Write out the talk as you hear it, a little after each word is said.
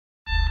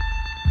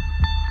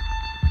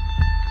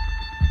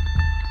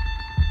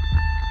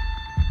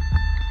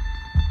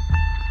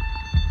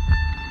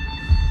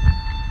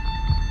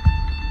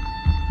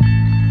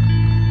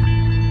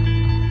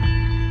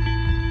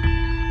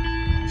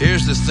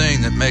the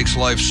thing that makes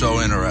life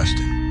so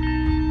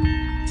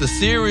interesting. The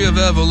theory of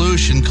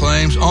evolution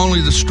claims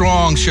only the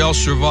strong shall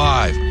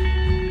survive.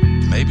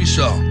 Maybe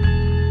so.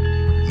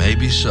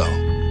 Maybe so.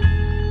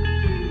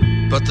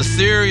 But the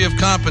theory of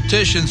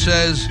competition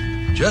says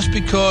just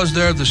because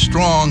they're the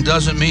strong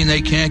doesn't mean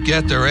they can't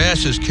get their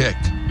asses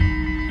kicked.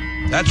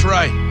 That's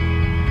right.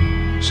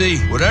 See,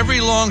 what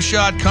every long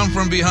shot come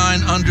from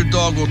behind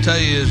underdog will tell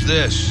you is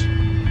this.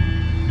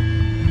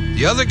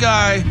 The other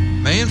guy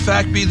may in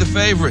fact be the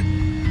favorite.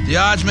 The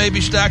odds may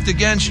be stacked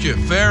against you,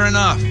 fair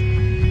enough.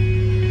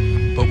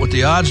 But what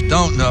the odds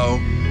don't know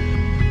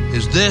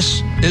is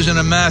this isn't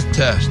a math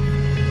test.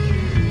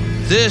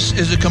 This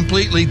is a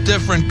completely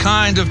different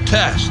kind of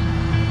test.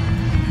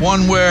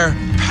 One where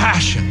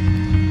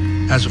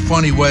passion has a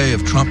funny way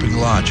of trumping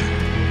logic.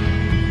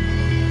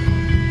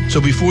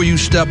 So before you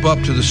step up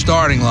to the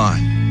starting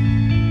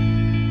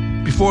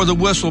line, before the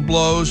whistle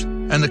blows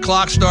and the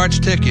clock starts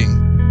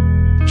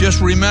ticking,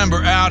 just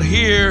remember out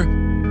here,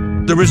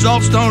 the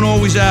results don't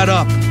always add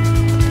up.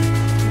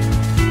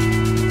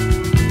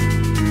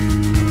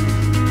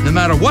 No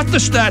matter what the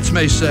stats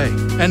may say,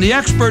 and the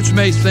experts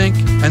may think,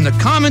 and the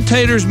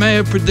commentators may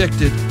have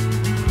predicted,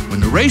 when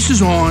the race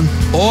is on,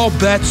 all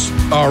bets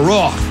are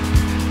off.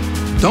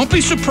 Don't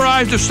be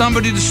surprised if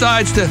somebody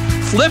decides to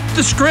flip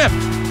the script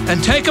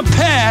and take a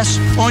pass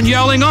on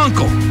yelling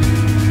uncle.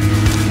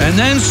 And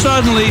then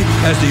suddenly,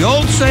 as the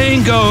old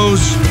saying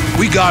goes,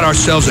 we got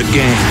ourselves a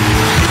game.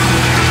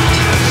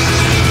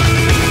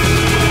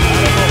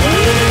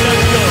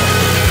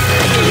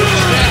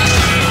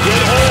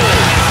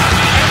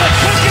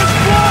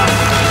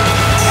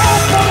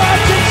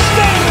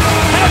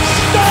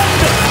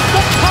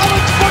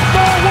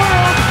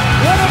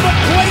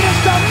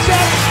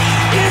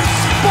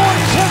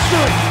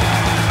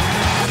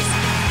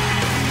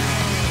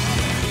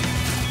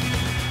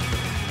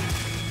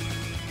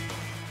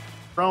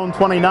 Own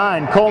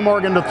 29, Cole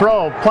Morgan to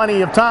throw,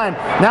 plenty of time,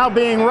 now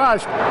being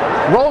rushed,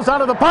 rolls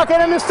out of the pocket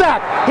and is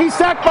sacked. He's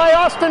sacked by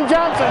Austin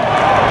Johnson.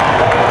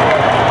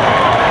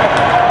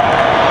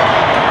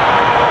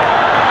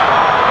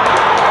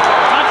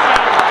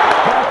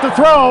 Back to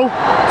throw,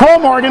 Cole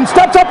Morgan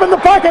steps up in the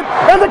pocket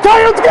and the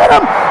Coyotes get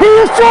him. He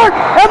is short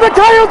and the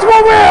Coyotes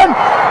will win.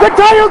 The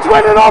Coyotes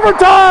win in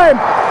overtime.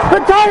 The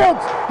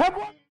Coyotes have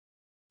won.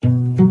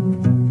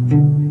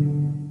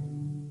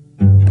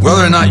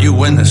 Whether or not you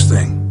win this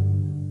thing,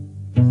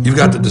 you've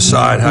got to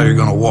decide how you're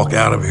going to walk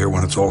out of here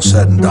when it's all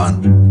said and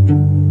done.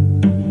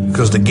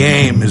 Because the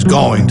game is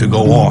going to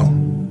go on.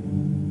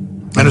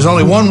 And there's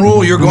only one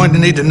rule you're going to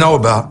need to know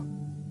about.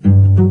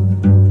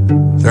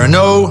 There are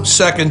no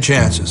second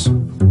chances.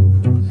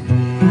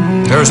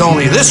 There's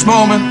only this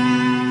moment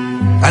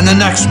and the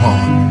next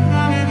moment.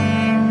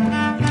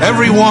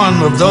 Every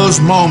one of those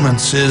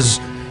moments is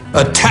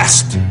a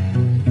test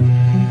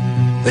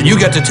that you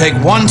get to take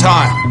one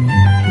time,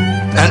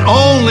 and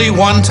only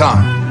one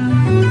time.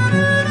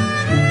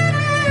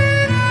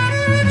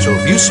 So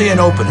if you see an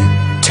opening,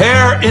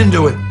 tear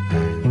into it.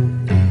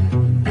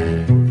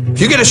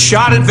 If you get a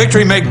shot at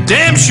victory, make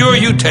damn sure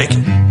you take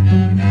it.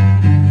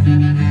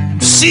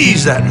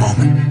 Seize that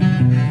moment.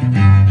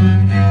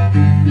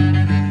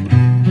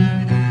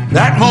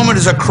 That moment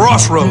is a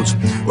crossroads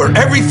where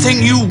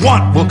everything you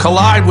want will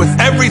collide with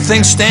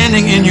everything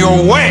standing in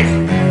your way.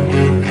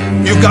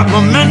 You've got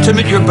momentum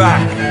at your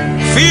back.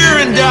 Fear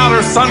and doubt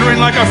are thundering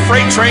like a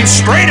freight train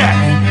straight at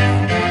you.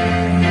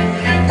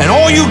 And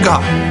all you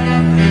got,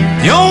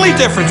 the only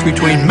difference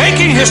between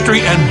making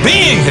history and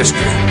being history,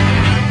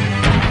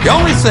 the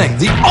only thing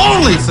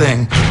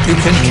you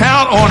can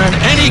count on in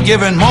any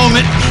given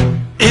moment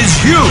is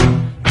you.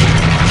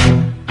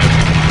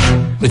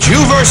 It's you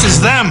versus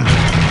them.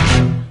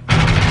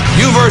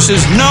 You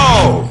versus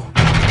no.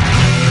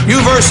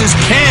 You versus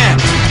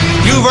can't.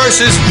 You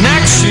versus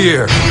next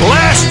year,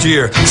 last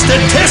year,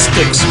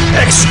 statistics,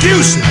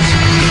 excuses.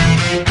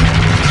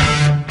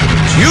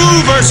 It's you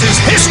versus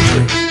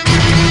history.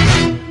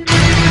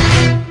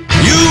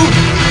 You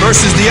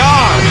versus the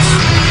odds.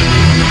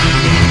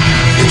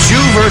 It's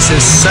you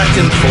versus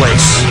second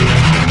place.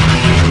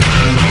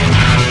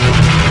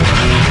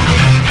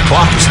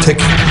 Clock is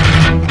ticking.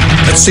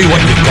 Let's see what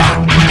you've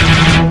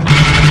got.